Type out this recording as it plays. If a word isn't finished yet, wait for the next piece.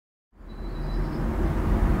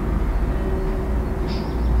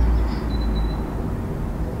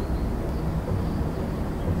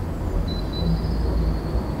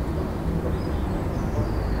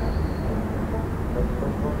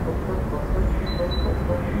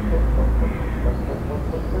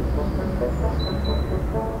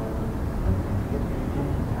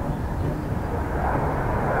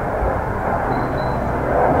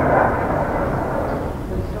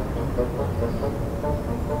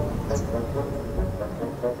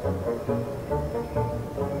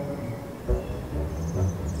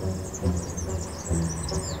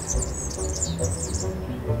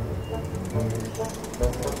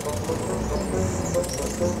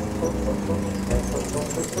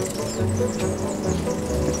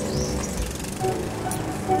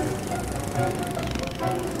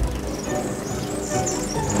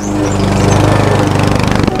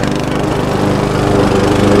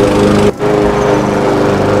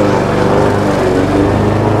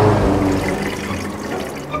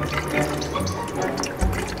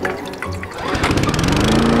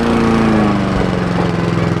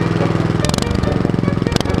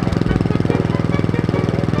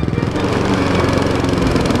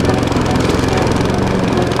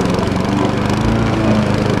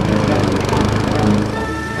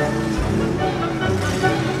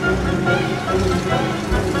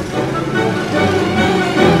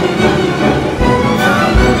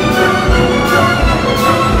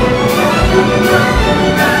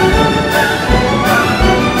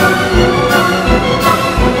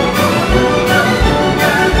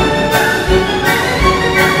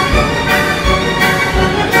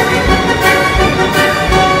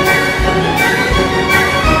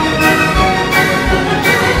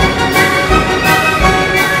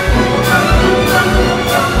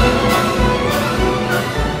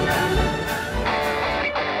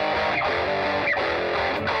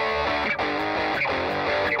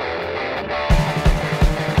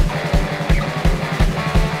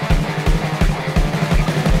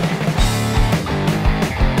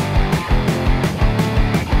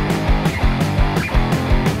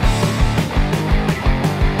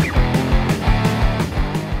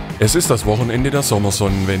Es ist das Wochenende der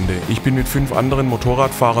Sommersonnenwende. Ich bin mit 5 anderen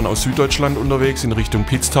Motorradfahrern aus Süddeutschland unterwegs in Richtung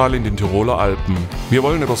Pisstal in den Tiroler Alpen. Wir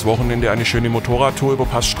wollen übers Wochenende eine schöne Motorradtour über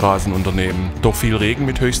Passstraßen unternehmen. Doch viel Regen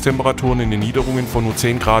mit Höchsttemperaturen in den Niederungen von nur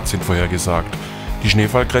 10 Grad sind vorhergesagt. Die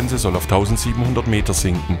Schneefallgrenze soll auf 1700 Meter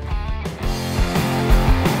sinken.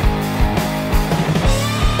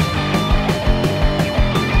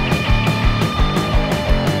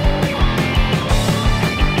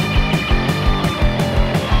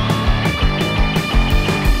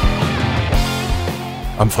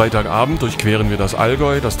 Am Freitagabend durchqueren wir das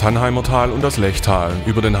Allgäu, das Tannheimer Tal und das Lechtal.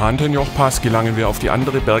 Über den Hahntenjoch-Pass gelangen wir auf die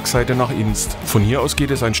andere Bergseite nach Inst. Von hier aus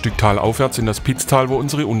geht es ein Stück talaufwärts in das Pisstal, wo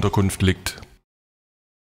unsere Unterkunft liegt.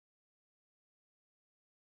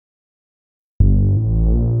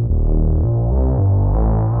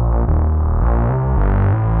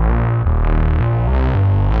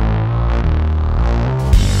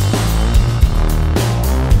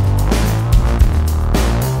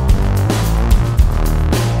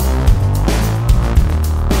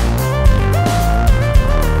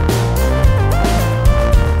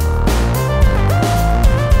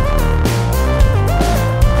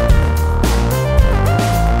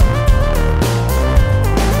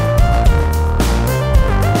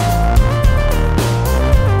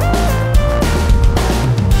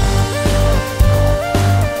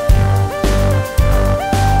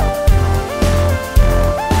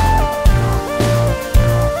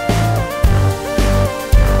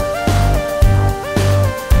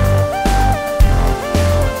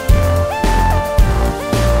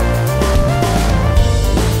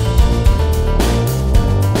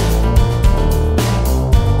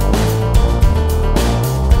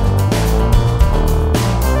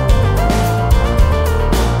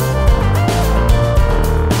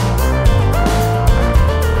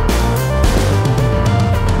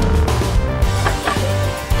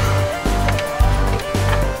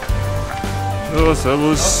 Ja,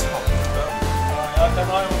 servus. Ja, der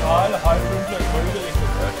neue Moral, halb dunkler Grüne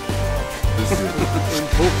Richtung und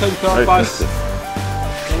Hochtemperaturpass. Da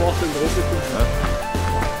macht den großen Kuchen.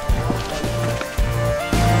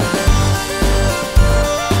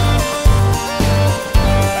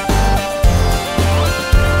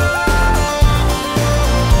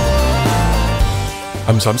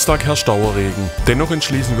 Am Samstag herrscht Dauerregen. Dennoch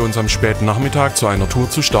entschließen wir uns am späten Nachmittag zu einer Tour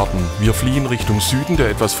zu starten. Wir fliehen Richtung Süden, der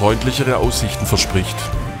etwas freundlichere Aussichten verspricht.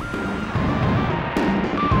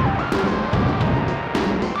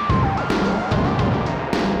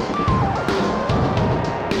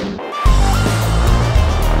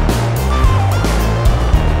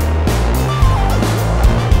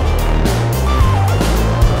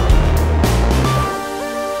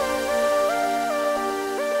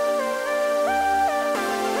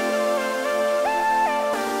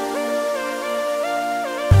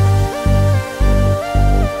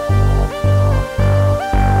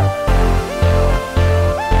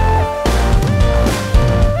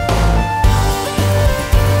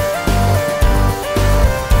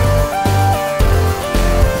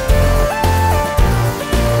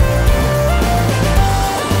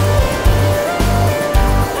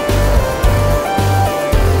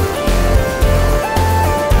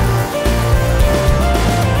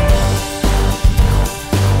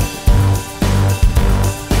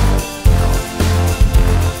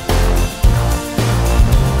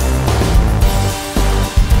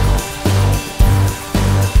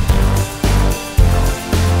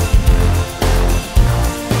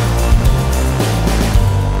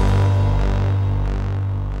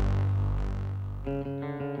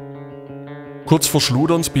 Kurz vor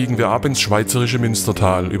Schluderns biegen wir ab ins schweizerische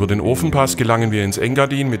Münstertal. Über den Ofenpass gelangen wir ins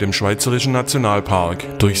Engadin mit dem Schweizerischen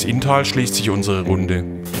Nationalpark. Durchs Inntal schließt sich unsere Runde.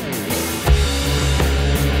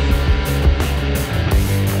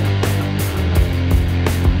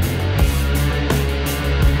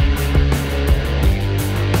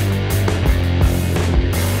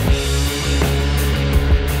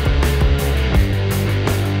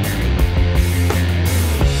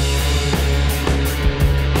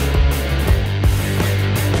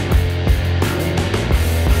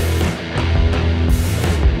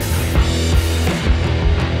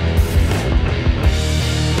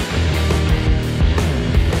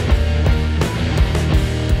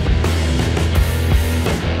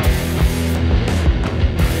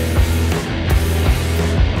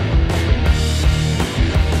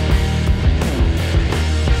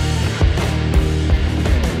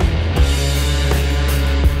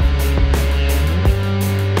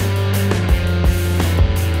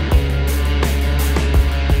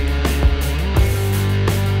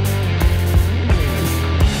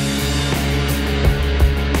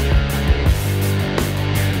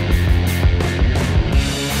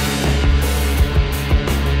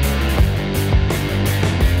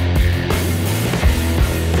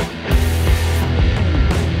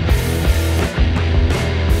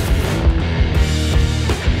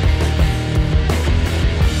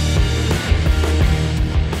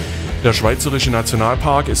 Der Schweizerische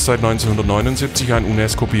Nationalpark ist seit 1979 ein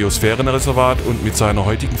UNESCO-Biosphärenreservat und mit seiner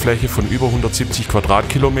heutigen Fläche von über 170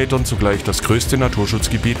 Quadratkilometern zugleich das größte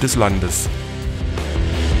Naturschutzgebiet des Landes.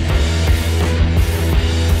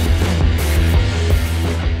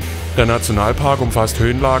 Der Nationalpark umfasst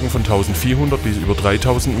Höhenlagen von 1400 bis über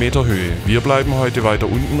 3000 Meter Höhe. Wir bleiben heute weiter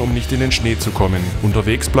unten, um nicht in den Schnee zu kommen.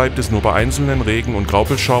 Unterwegs bleibt es nur bei einzelnen Regen- und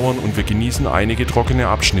Graupelschauern und wir genießen einige trockene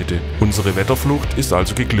Abschnitte. Unsere Wetterflucht ist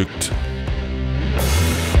also geglückt.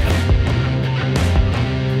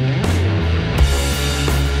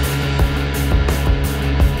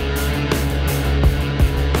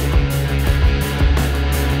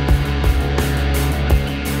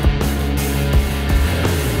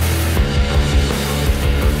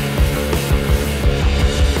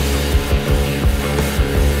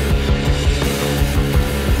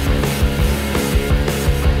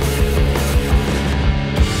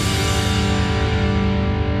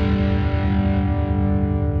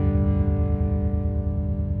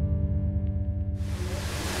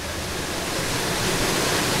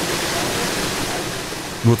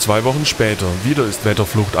 Nur 2 Wochen später, wieder ist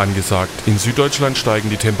Wetterflucht angesagt. In Süddeutschland steigen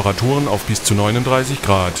die Temperaturen auf bis zu 39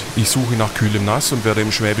 Grad. Ich suche nach kühlem Nass und werde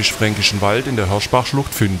im schwäbisch-fränkischen Wald in der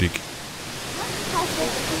Hörschbachschlucht fündig.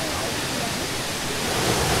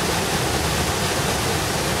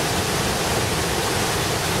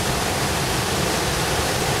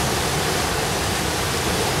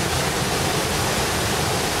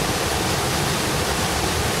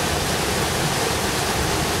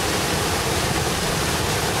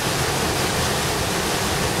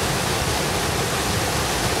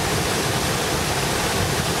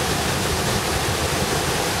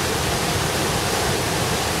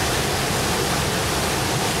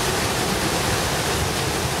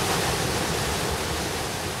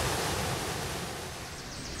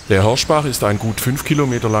 Der Hörschbach ist ein gut 5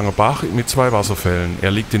 Kilometer langer Bach mit 2 Wasserfällen.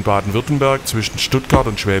 Er liegt in Baden-Württemberg zwischen Stuttgart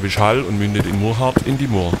und Schwäbisch Hall und mündet in Murrhardt in die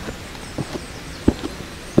Murr.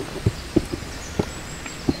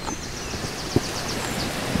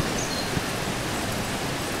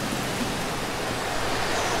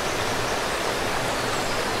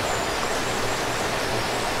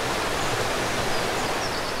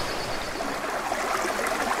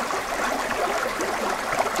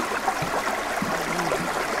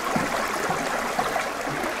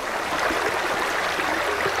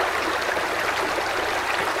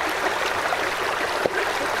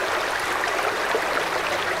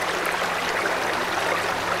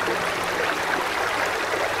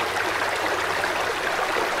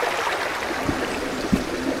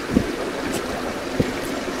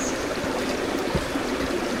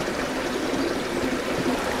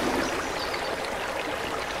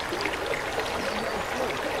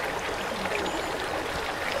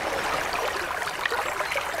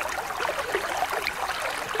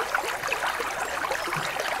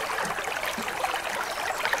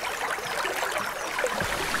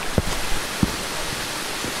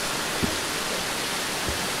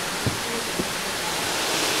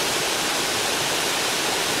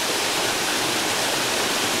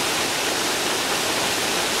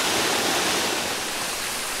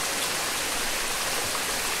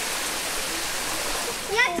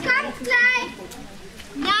 Jetzt kommt's gleich!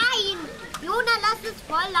 Nein! Jona, lass es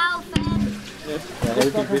volllaufen!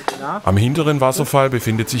 Am hinteren Wasserfall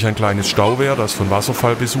befindet sich ein kleines Stauwehr, das von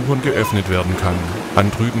Wasserfallbesuchern geöffnet werden kann.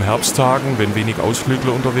 An trüben Herbsttagen, wenn wenig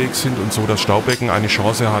Ausflügler unterwegs sind und so das Staubecken eine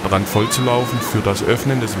Chance hat, randvoll zu laufen, führt das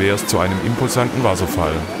Öffnen des Wehrs zu einem imposanten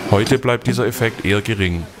Wasserfall. Heute bleibt dieser Effekt eher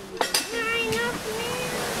gering.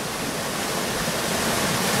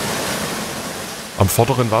 Am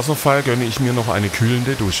vorderen Wasserfall gönne ich mir noch eine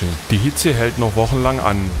kühlende Dusche. Die Hitze hält noch wochenlang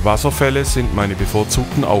an. Wasserfälle sind meine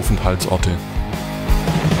bevorzugten Aufenthaltsorte.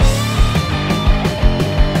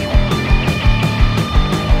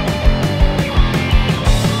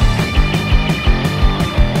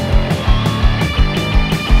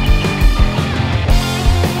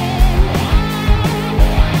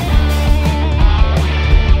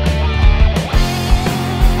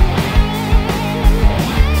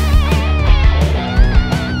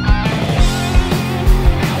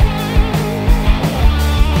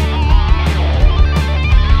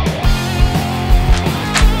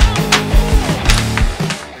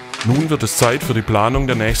 Nun wird es Zeit für die Planung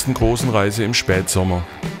der nächsten großen Reise im Spätsommer.